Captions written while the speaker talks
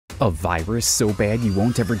A virus so bad you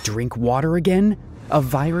won't ever drink water again? A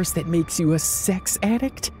virus that makes you a sex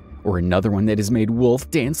addict? Or another one that has made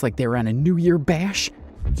Wolve dance like they're on a New Year bash?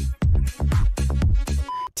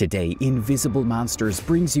 Today, Invisible Monsters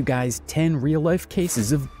brings you guys 10 real-life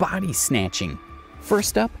cases of body snatching.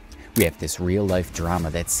 First up, we have this real-life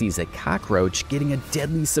drama that sees a cockroach getting a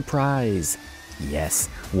deadly surprise. Yes,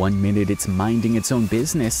 1 minute it's minding its own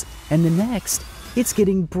business, and the next, it's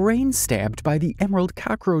getting brain stabbed by the emerald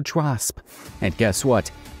cockroach wasp. And guess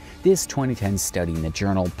what? This 2010 study in the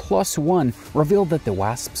journal PLOS ONE revealed that the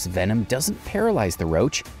wasp's venom doesn't paralyze the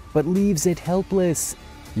roach, but leaves it helpless.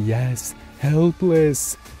 Yes,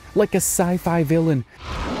 helpless. Like a sci-fi villain.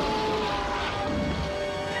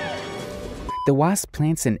 The wasp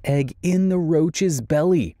plants an egg in the roach's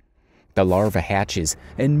belly. The larva hatches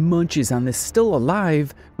and munches on the still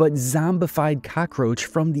alive but zombified cockroach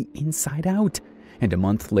from the inside out. And a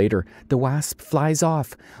month later, the wasp flies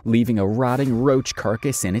off, leaving a rotting roach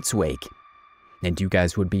carcass in its wake. And you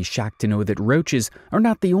guys would be shocked to know that roaches are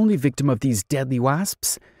not the only victim of these deadly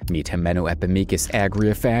wasps. Meet Hemenoepimecus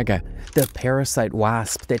agriophaga, the parasite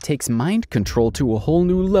wasp that takes mind control to a whole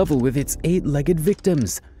new level with its 8-legged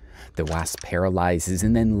victims. The wasp paralyzes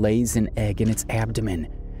and then lays an egg in its abdomen.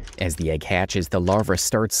 As the egg hatches, the larva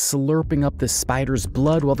starts slurping up the spider's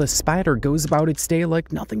blood while the spider goes about its day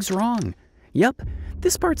like nothing's wrong. Yep,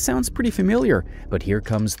 this part sounds pretty familiar, but here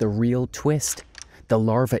comes the real twist. The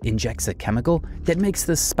larva injects a chemical that makes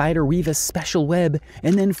the spider weave a special web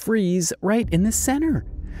and then freeze right in the center.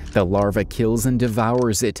 The larva kills and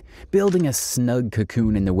devours it, building a snug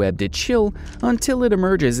cocoon in the web to chill until it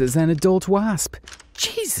emerges as an adult wasp.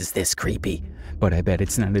 Jeez, is this creepy? But I bet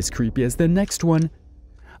it's not as creepy as the next one.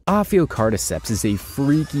 Ophiocardiceps is a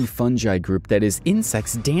freaky fungi group that is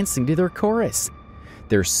insects dancing to their chorus.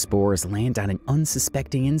 Their spores land on an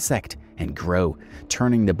unsuspecting insect and grow,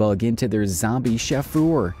 turning the bug into their zombie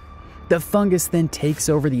chauffeur. The fungus then takes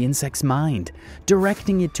over the insect's mind,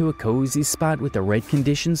 directing it to a cozy spot with the right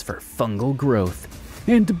conditions for fungal growth.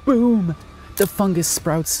 And boom! The fungus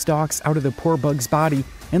sprouts stalks out of the poor bug's body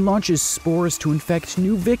and launches spores to infect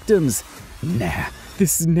new victims. Nah,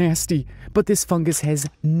 this is nasty, but this fungus has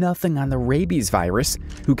nothing on the rabies virus,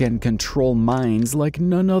 who can control minds like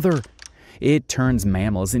none other. It turns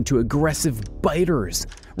mammals into aggressive biters,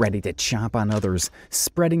 ready to chomp on others,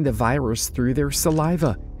 spreading the virus through their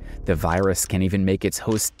saliva. The virus can even make its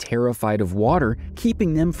host terrified of water,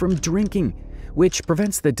 keeping them from drinking, which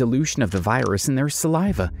prevents the dilution of the virus in their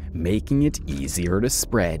saliva, making it easier to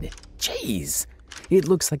spread. Jeez! It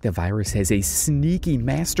looks like the virus has a sneaky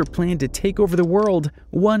master plan to take over the world,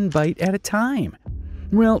 one bite at a time.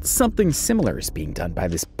 Well, something similar is being done by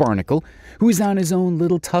this barnacle, who's on his own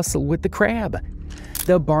little tussle with the crab.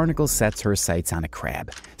 The barnacle sets her sights on a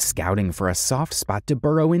crab, scouting for a soft spot to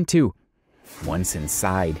burrow into. Once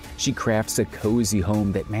inside, she crafts a cozy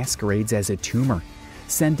home that masquerades as a tumor,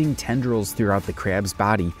 sending tendrils throughout the crab's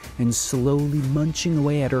body and slowly munching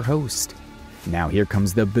away at her host. Now here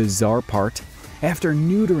comes the bizarre part. After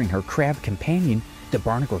neutering her crab companion, the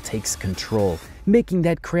barnacle takes control, making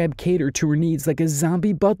that crab cater to her needs like a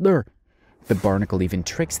zombie butler. The barnacle even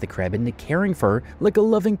tricks the crab into caring for her like a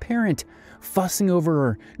loving parent, fussing over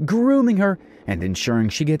her, grooming her, and ensuring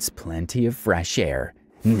she gets plenty of fresh air.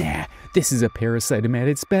 Nah, this is a parasitum at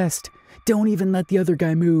its best. Don't even let the other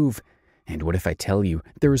guy move. And what if I tell you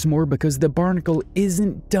there's more because the barnacle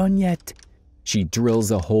isn't done yet? She drills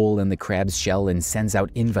a hole in the crab's shell and sends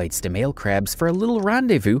out invites to male crabs for a little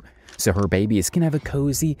rendezvous, so her babies can have a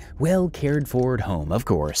cozy, well-cared-for home, of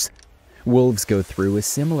course. Wolves go through a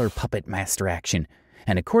similar puppet master action,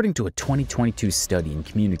 and according to a 2022 study in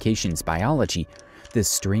communications biology, the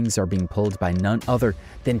strings are being pulled by none other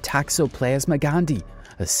than Toxoplasma gondii,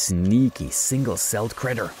 a sneaky single-celled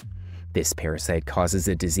critter. This parasite causes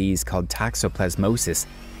a disease called toxoplasmosis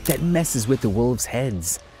that messes with the wolves'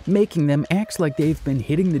 heads, making them act like they've been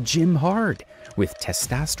hitting the gym hard, with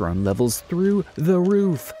testosterone levels through the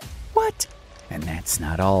roof. What? And that's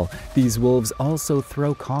not all. These wolves also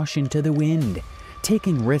throw caution to the wind,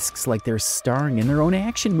 taking risks like they're starring in their own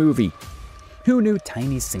action movie. Who knew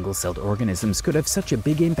tiny single-celled organisms could have such a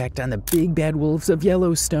big impact on the big bad wolves of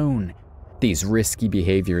Yellowstone? These risky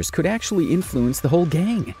behaviors could actually influence the whole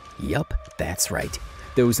gang. Yup, that's right.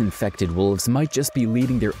 Those infected wolves might just be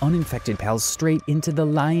leading their uninfected pals straight into the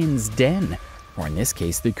lion's den, or in this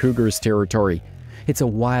case, the cougar's territory. It's a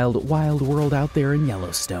wild, wild world out there in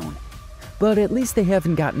Yellowstone. But at least they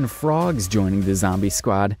haven't gotten frogs joining the zombie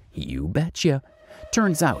squad. You betcha.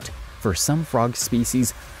 Turns out, for some frog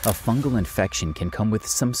species, a fungal infection can come with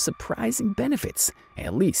some surprising benefits,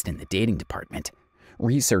 at least in the dating department.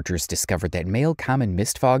 researchers discovered that male common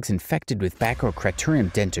mist frogs infected with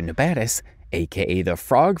Bacrocraterium dentonobatus, aka the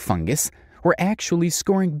frog fungus, were actually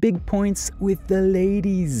scoring big points with the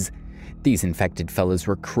ladies. These infected fellas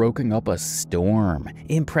were croaking up a storm,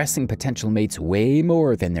 impressing potential mates way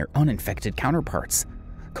more than their uninfected counterparts.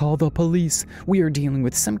 Call the police, we are dealing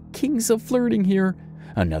with some kings of flirting here.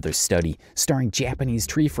 Another study, starring Japanese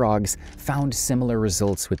tree frogs, found similar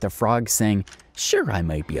results with the frogs saying, "Sure, I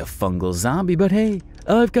might be a fungal zombie, but hey,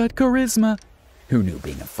 I've got charisma." Who knew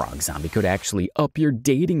being a frog zombie could actually up your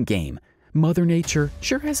dating game? Mother Nature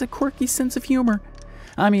sure has a quirky sense of humor.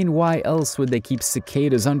 I mean, why else would they keep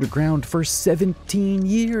cicadas underground for 17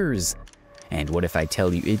 years? And what if I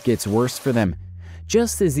tell you it gets worse for them?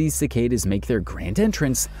 Just as these cicadas make their grand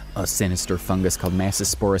entrance, a sinister fungus called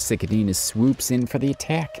Massospora cicadinus swoops in for the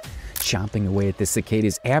attack, chomping away at the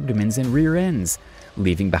cicada's abdomens and rear ends,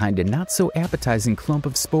 leaving behind a not-so-appetizing clump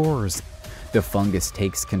of spores. The fungus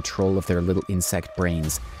takes control of their little insect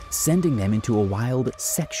brains, sending them into a wild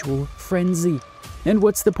sexual frenzy. And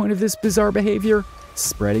what's the point of this bizarre behavior?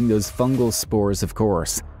 Spreading those fungal spores, of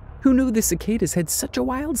course. Who knew the cicadas had such a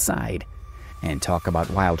wild side? And talk about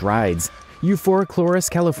wild rides. Euphorochlorus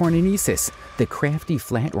californiensis, the crafty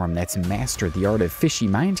flatworm that's mastered the art of fishy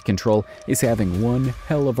mind control, is having one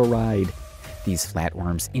hell of a ride. These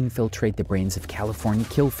flatworms infiltrate the brains of California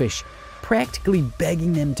killfish, practically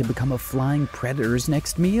begging them to become a flying predator's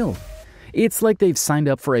next meal. It's like they've signed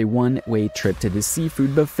up for a one-way trip to the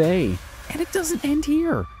seafood buffet. And it doesn't end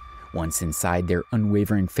here. Once inside their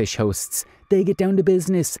unwavering fish hosts, they get down to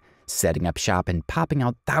business, setting up shop and popping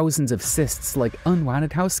out thousands of cysts like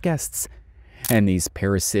unwanted house guests. And these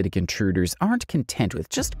parasitic intruders aren't content with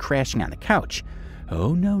just crashing on the couch.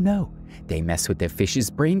 Oh no, they mess with the fish's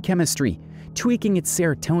brain chemistry, tweaking its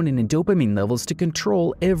serotonin and dopamine levels to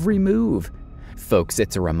control every move. Folks,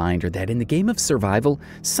 it's a reminder that in the game of survival,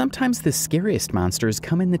 sometimes the scariest monsters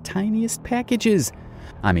come in the tiniest packages.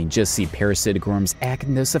 I mean, just see parasitic worms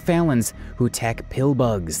acanthocephalans who attack pill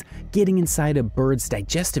bugs, getting inside a bird's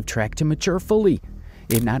digestive tract to mature fully.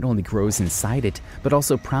 It not only grows inside it, but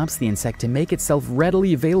also prompts the insect to make itself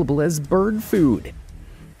readily available as bird food.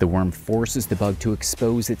 The worm forces the bug to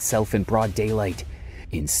expose itself in broad daylight,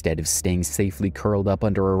 instead of staying safely curled up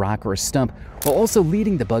under a rock or a stump, while also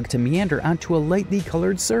leading the bug to meander onto a lightly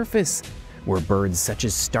colored surface, where birds such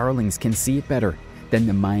as starlings can see it better. Then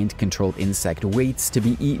the mind-controlled insect waits to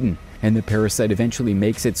be eaten, and the parasite eventually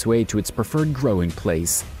makes its way to its preferred growing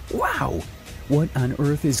place. Wow! What on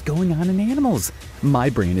earth is going on in animals? My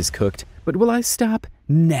brain is cooked, but will I stop?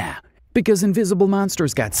 Nah, because Invisible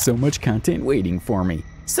Monster's got so much content waiting for me.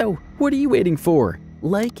 So, what are you waiting for?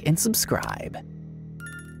 Like and subscribe.